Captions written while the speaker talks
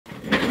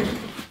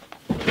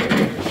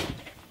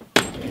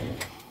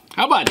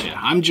How about you?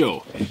 I'm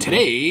Joe, and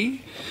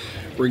today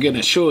we're going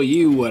to show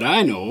you what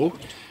I know,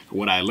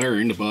 what I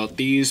learned about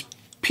these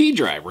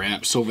pDrive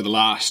ramps over the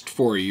last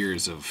 4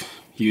 years of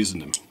using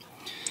them.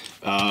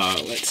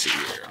 Let's see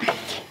here.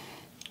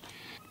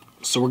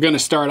 So we're going to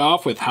start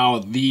off with how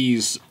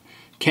these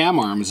cam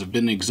arms have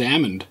been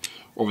examined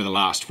over the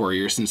last 4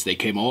 years since they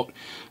came out.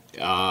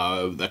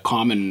 The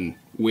common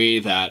way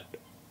that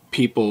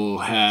people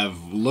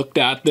have looked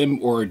at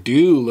them or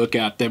do look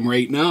at them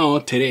right now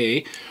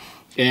today.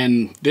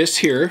 And this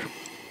here,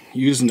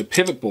 using a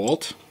pivot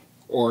bolt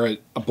or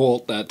a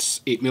bolt that's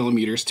 8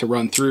 millimeters to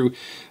run through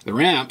the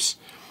ramps,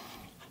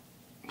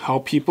 how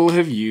people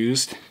have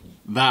used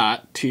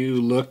that to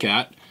look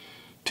at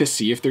to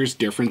see if there's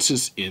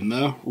differences in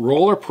the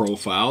roller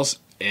profiles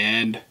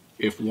and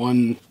if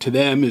one to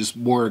them is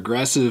more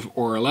aggressive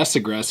or less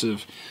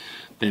aggressive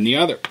than the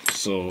other.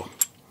 So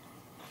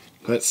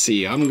let's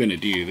see, I'm gonna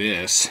do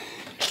this.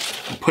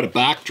 I'll put a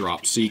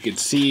backdrop so you can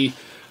see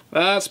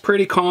that's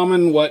pretty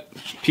common what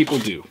people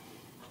do.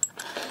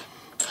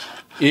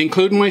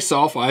 Including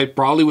myself, I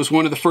probably was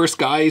one of the first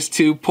guys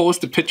to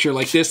post a picture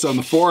like this on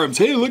the forums.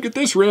 Hey, look at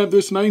this ramp,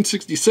 this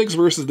 966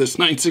 versus this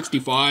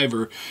 965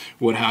 or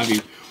what have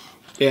you.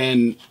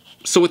 And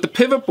so with the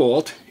pivot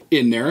bolt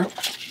in there,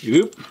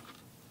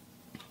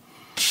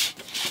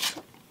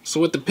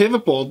 so with the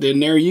pivot bolt in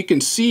there, you can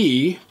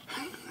see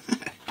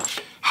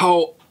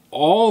how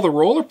all the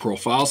roller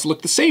profiles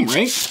look the same,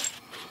 right?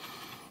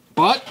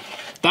 But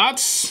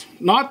that's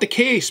not the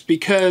case,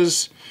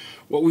 because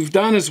what we've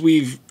done is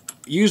we've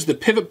used the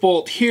pivot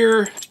bolt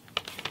here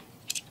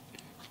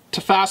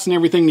to fasten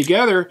everything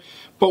together.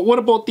 But what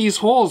about these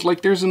holes?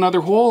 Like, there's another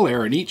hole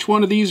there, and each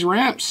one of these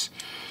ramps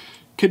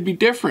could be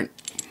different.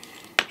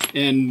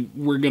 And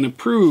we're going to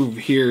prove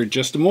here in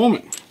just a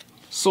moment.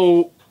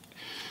 So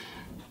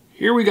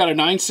here we got a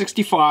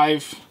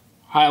 965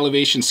 high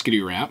elevation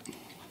skidoo ramp.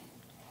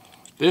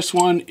 This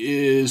one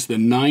is the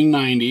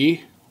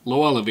 990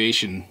 low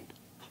elevation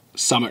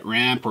summit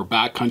ramp or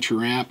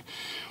backcountry ramp.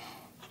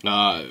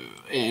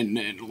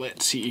 And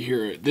let's see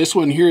here. This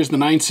one here is the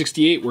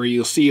 968 where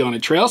you'll see on a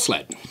trail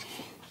sled.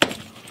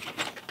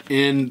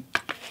 And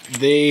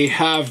they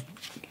have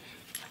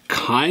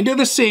kind of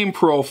the same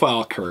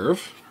profile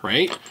curve,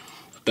 right?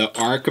 The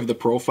arc of the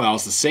profile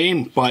is the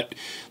same, but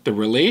the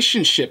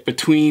relationship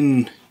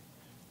between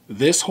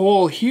this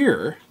hole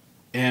here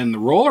and the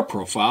roller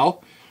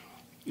profile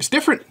is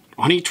different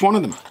on each one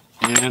of them.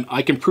 And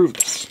I can prove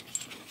this.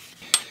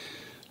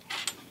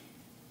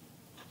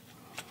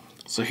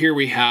 So here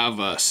we have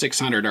a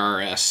 600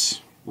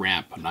 RS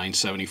ramp,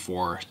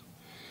 974.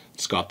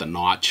 It's got the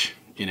notch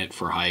in it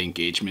for high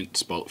engagement.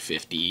 It's about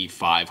 500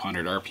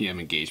 RPM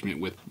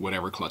engagement with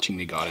whatever clutching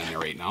they got in there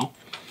right now.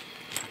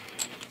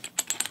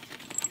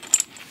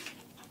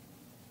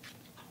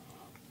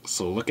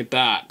 So look at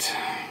that,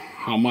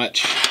 how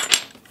much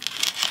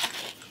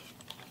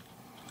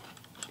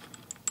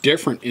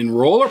different in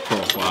roller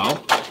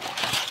profile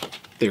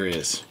there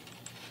is,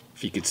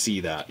 if you could see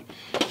that.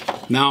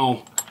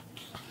 Now,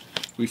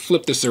 we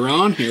flip this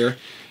around here.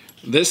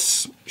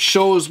 This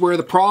shows where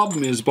the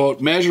problem is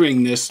about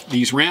measuring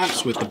these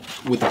ramps with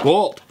the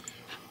bolt.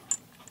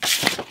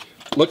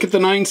 Look at the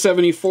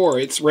 974.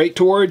 It's right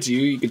towards you.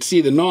 You can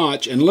see the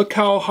notch, and look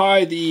how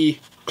high the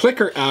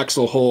clicker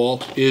axle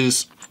hole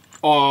is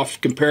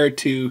off compared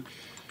to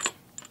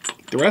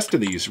the rest of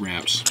these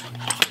ramps.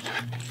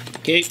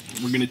 Okay,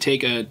 we're going to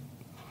take a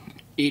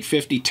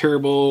 850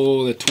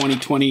 turbo, the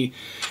 2020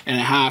 and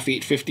a half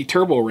 850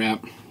 turbo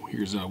ramp.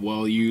 Here's a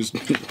well-used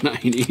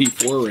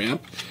 984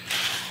 ramp,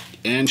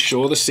 and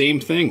show the same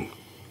thing.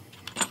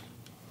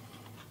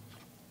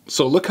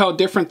 So look how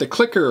different the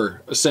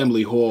clicker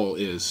assembly hole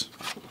is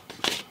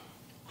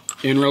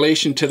in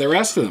relation to the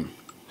rest of them.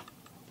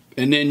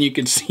 And then you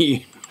can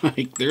see,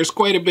 like, there's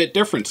quite a bit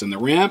difference, and the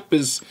ramp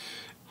is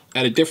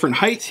at a different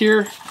height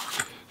here,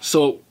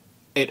 so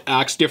it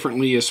acts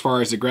differently as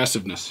far as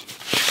aggressiveness.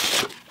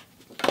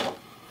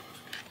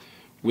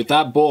 With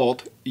that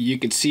bolt, you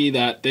can see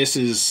that this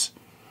is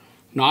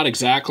not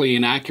exactly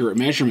an accurate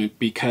measurement,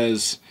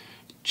 because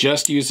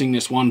just using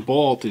this one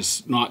bolt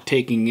is not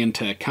taking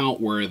into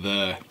account where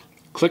the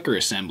clicker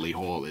assembly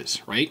hole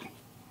is, right?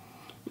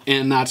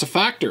 And that's a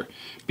factor,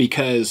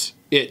 because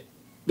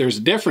there's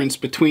a difference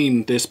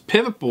between this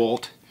pivot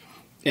bolt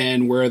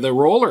and where the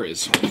roller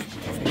is.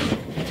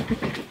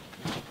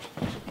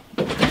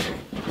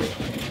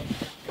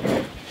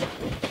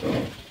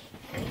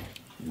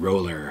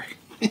 Roller.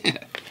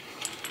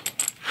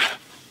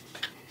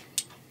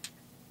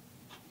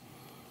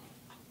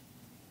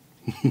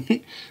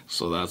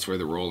 So that's where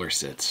the roller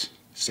sits,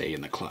 say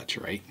in the clutch,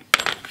 right?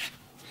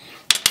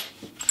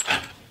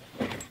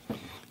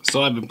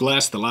 So I've been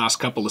blessed the last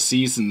couple of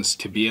seasons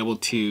to be able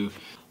to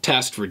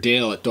test for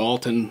Dale at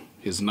Dalton,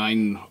 his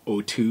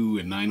 902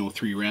 and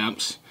 903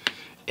 ramps,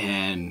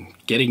 and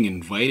getting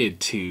invited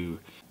to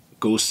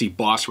go see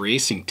Boss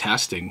Racing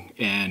testing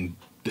and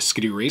the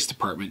Skidoo Race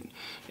Department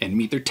and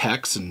meet their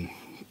techs, and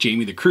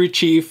Jamie the crew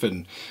chief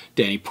and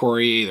Danny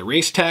Poirier the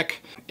race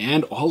tech,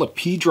 and all the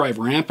pDrive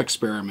ramp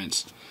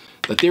experiments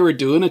that they were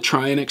doing to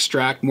try and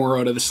extract more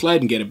out of the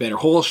sled and get a better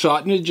hole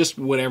shot, and just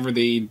whatever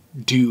they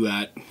do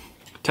at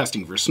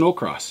testing for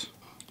snowcross.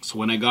 So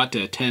when I got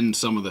to attend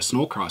some of the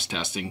snowcross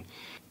testing,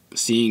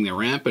 seeing the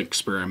ramp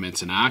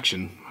experiments in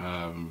action,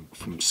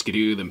 from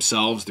Skidoo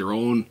themselves, their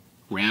own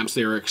ramps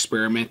they were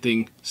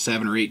experimenting,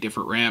 7 or 8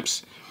 different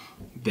ramps,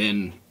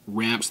 then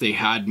ramps they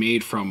had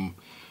made from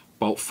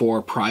about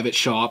 4 private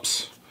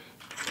shops.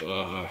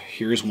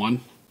 Here's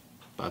one,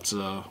 that's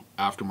a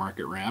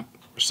aftermarket ramp.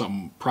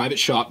 Some private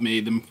shop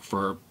made them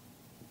for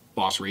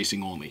Boss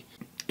Racing only,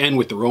 and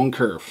with their own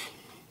curve.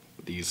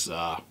 These,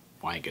 well,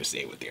 I ain't gonna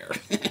say what they are.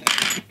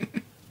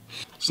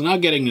 So now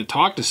getting to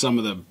talk to some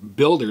of the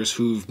builders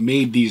who've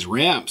made these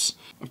ramps,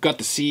 I've got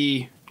to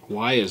see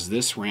why is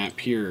this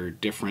ramp here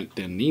different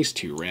than these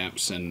 2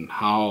 ramps, and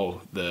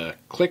how the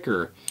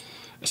clicker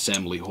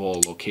assembly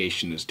hole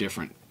location is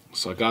different.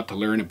 So I got to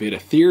learn a bit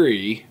of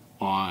theory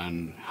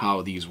on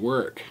how these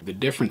work, the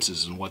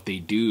differences in what they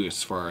do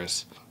as far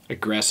as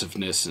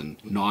aggressiveness and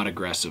not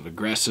aggressive.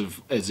 Aggressive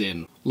as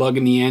in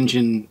lugging the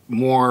engine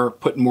more,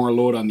 putting more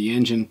load on the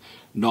engine.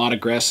 Not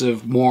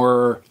aggressive,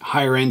 more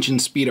higher engine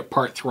speed at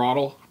part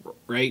throttle,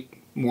 right?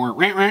 More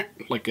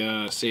like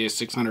say a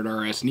 600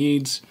 RS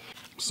needs.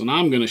 So now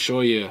I'm going to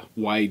show you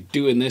why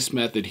doing this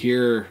method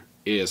here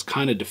is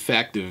kind of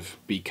defective,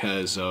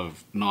 because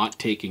of not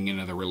taking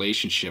into the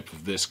relationship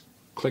of this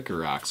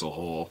clicker axle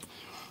hole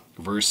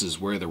versus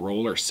where the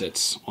roller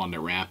sits on the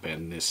ramp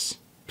and this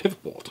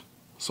pivot bolt.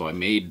 So I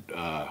made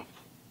a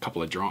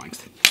couple of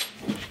drawings.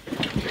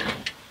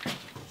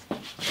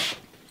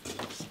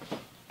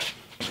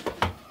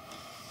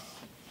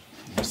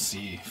 Let's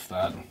see if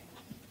that...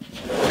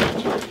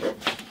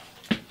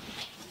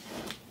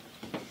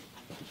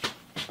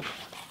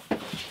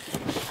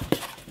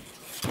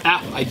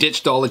 I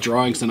ditched all the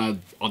drawings and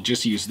I'll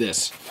just use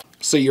this.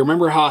 So you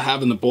remember how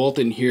having the bolt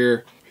in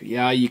here,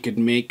 yeah, you could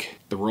make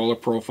the roller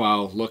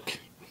profile look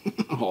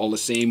all the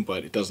same,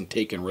 but it doesn't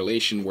take in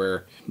relation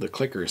where the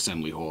clicker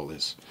assembly hole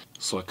is.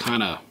 So I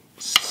kind of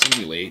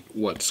simulate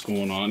what's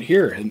going on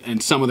here,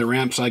 and some of the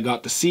ramps I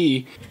got to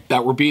see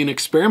that were being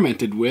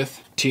experimented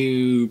with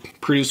to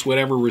produce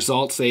whatever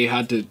results they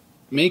had to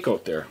make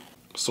out there.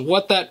 So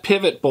what that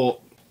pivot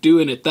bolt,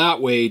 doing it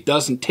that way,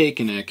 doesn't take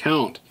into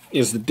account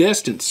is the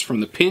distance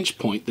from the pinch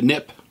point, the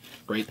nip,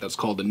 right? That's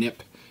called the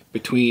nip,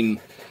 between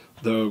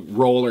the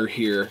roller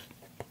here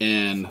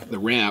and the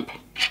ramp,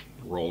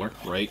 roller,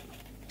 right?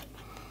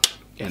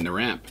 And the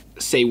ramp.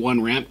 Say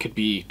one ramp could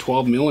be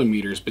 12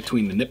 millimeters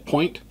between the nip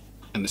point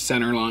and the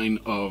center line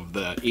of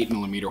the 8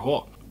 millimeter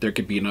hole. There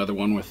could be another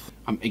one with,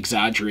 I'm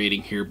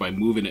exaggerating here by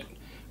moving it,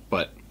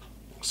 but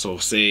so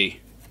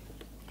say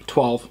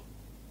 12,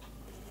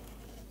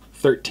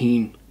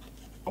 13,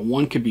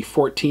 one could be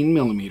 14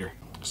 millimeter.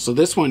 So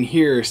this one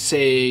here,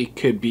 say,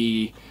 could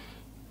be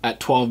at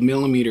 12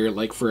 millimeter,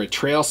 like for a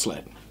trail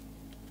sled.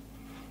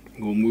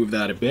 We'll move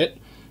that a bit,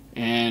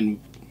 and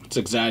it's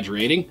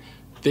exaggerating.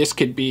 This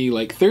could be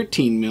like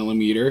 13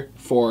 millimeter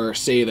for,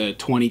 say, the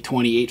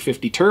 2020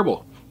 850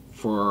 turbo,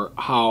 for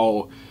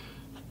how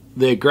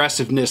the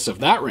aggressiveness of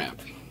that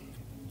ramp.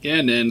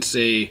 And then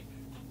say,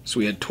 so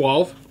we had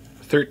 12,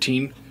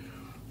 13,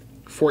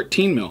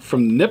 14 mil.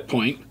 From the nip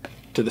point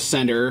to the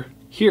center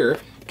here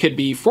could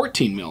be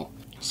 14 mil.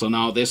 So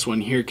now this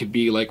one here could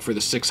be like for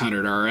the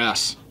 600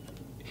 RS.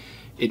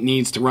 It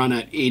needs to run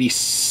at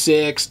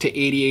 86 to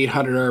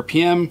 8800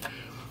 RPM.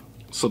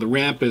 So the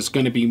ramp is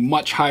going to be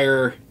much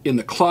higher in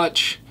the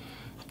clutch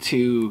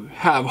to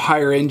have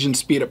higher engine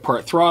speed at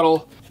part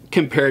throttle,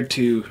 compared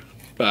to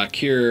back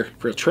here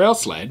for a trail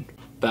sled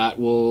that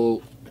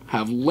will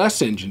have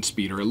less engine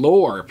speed or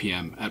low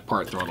RPM at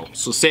part throttle.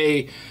 So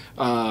say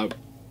a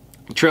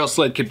trail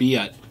sled could be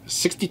at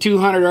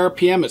 6200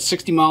 RPM at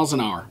 60 miles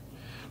an hour.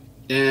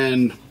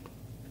 And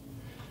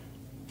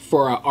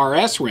for a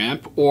RS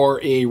ramp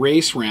or a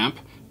race ramp,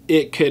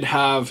 it could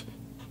have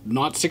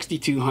not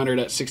 6200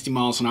 at 60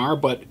 miles an hour,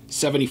 but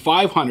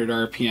 7500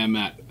 RPM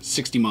at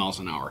 60 miles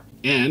an hour.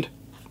 And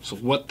so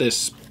what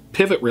this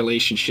pivot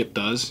relationship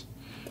does,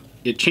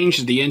 it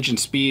changes the engine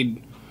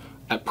speed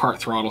at part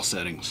throttle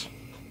settings.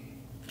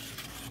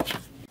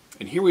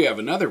 And here we have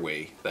another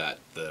way that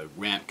the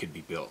ramp could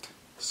be built.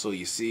 So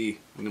you see,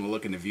 I'm going to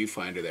look in the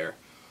viewfinder there.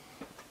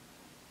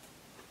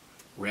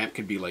 Ramp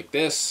could be like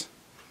this,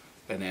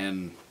 and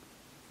then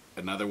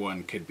another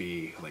one could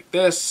be like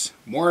this,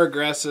 more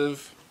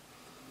aggressive,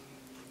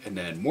 and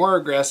then more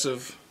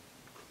aggressive.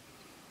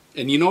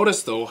 And you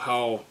notice though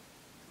how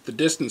the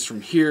distance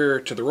from here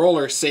to the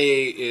roller,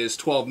 say, is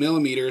 12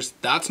 millimeters.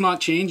 That's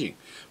not changing.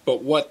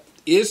 But what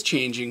is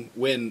changing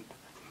when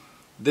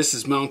this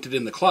is mounted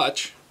in the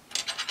clutch,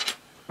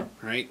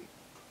 right?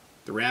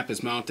 The ramp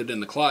is mounted in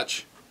the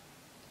clutch.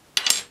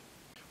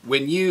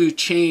 When you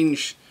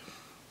change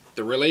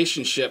the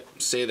relationship,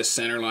 say the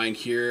center line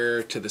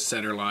here to the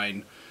center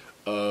line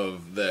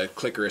of the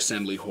clicker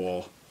assembly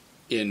hole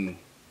in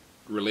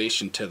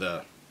relation to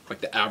the,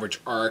 like, the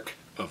average arc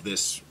of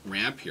this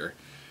ramp here.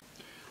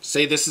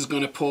 Say this is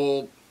going to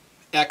pull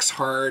X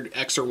hard,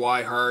 X or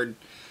Y hard.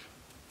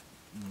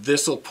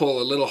 This will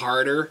pull a little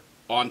harder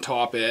on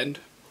top end.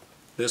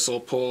 This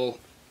will pull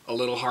a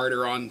little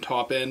harder on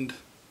top end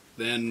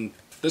than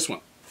this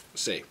one,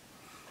 say.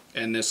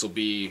 And this will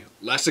be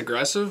less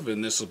aggressive,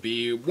 and this will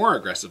be more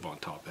aggressive on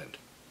top end.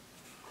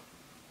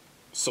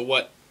 So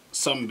what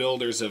some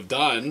builders have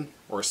done,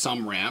 or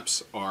some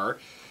ramps are,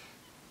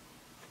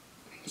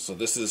 so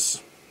this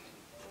is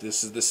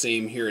the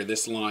same here,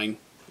 this line,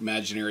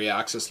 imaginary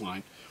axis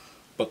line,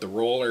 but the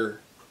roller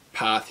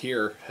path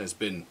here has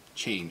been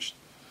changed.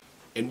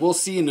 And we'll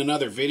see in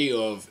another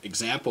video of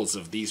examples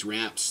of these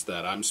ramps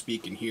that I'm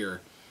speaking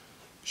here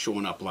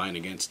showing up line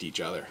against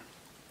each other.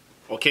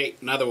 Okay,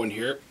 another one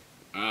here.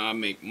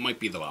 Might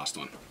be the last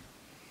one.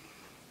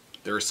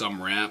 There are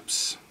some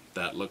ramps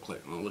that look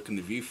like, oh, look in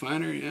the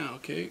viewfinder, yeah,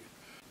 okay.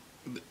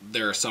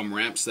 There are some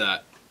ramps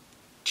that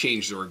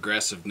change their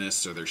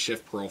aggressiveness or their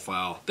shift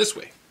profile this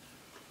way.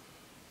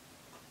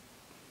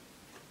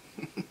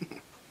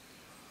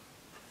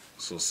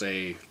 So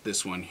say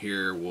this one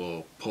here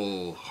will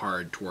pull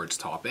hard towards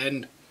top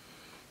end.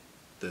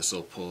 This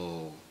will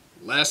pull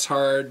less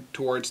hard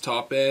towards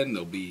top end.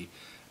 There'll be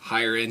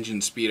higher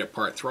engine speed at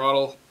part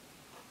throttle.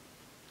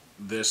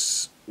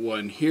 This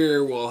one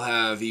here will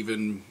have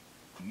even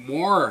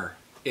more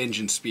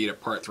engine speed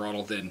at part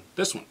throttle than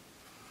this one,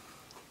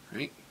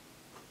 right?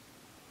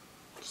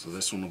 So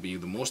this one will be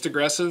the most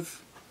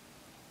aggressive,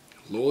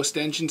 lowest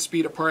engine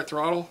speed at part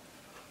throttle,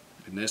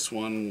 and this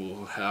one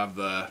will have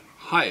the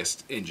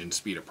highest engine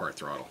speed at part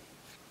throttle.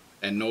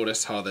 And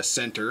notice how the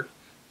center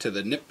to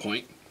the nip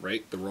point,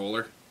 right, the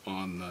roller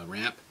on the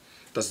ramp,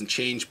 doesn't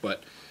change,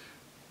 but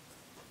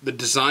the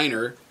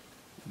designer,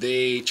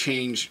 they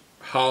change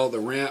how the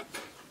ramp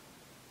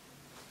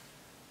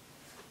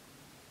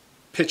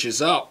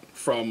pitches up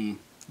from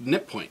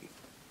nip point,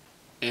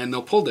 and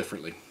they'll pull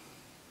differently.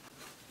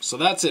 So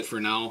that's it for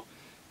now.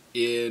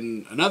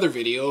 In another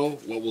video,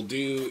 what we'll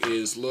do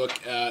is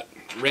look at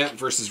ramp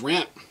versus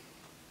ramp,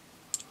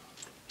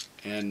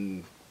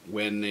 and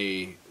when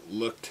they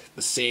looked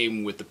the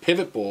same with the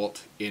pivot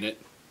bolt in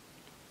it,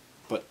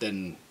 but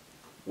then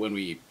when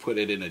we put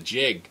it in a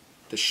jig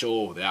to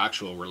show the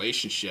actual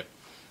relationship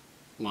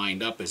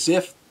lined up as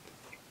if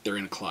they're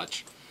in a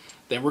clutch,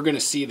 then we're going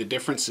to see the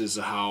differences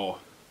of how,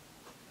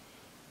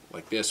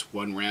 like this,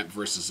 one ramp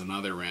versus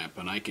another ramp,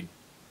 and I could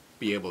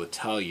be able to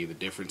tell you the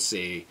difference,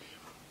 say,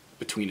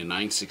 between a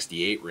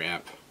 968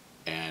 ramp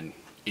and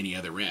any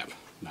other ramp,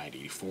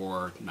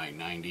 984,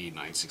 990,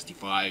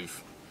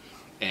 965,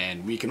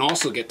 and we can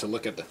also get to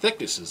look at the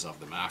thicknesses of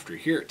them after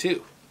here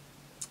too,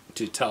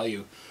 to tell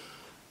you,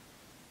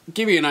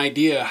 give you an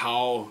idea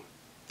how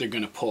they're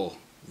going to pull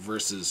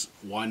versus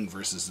one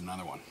versus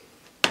another one.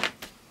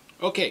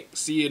 Okay,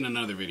 see you in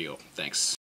another video. Thanks.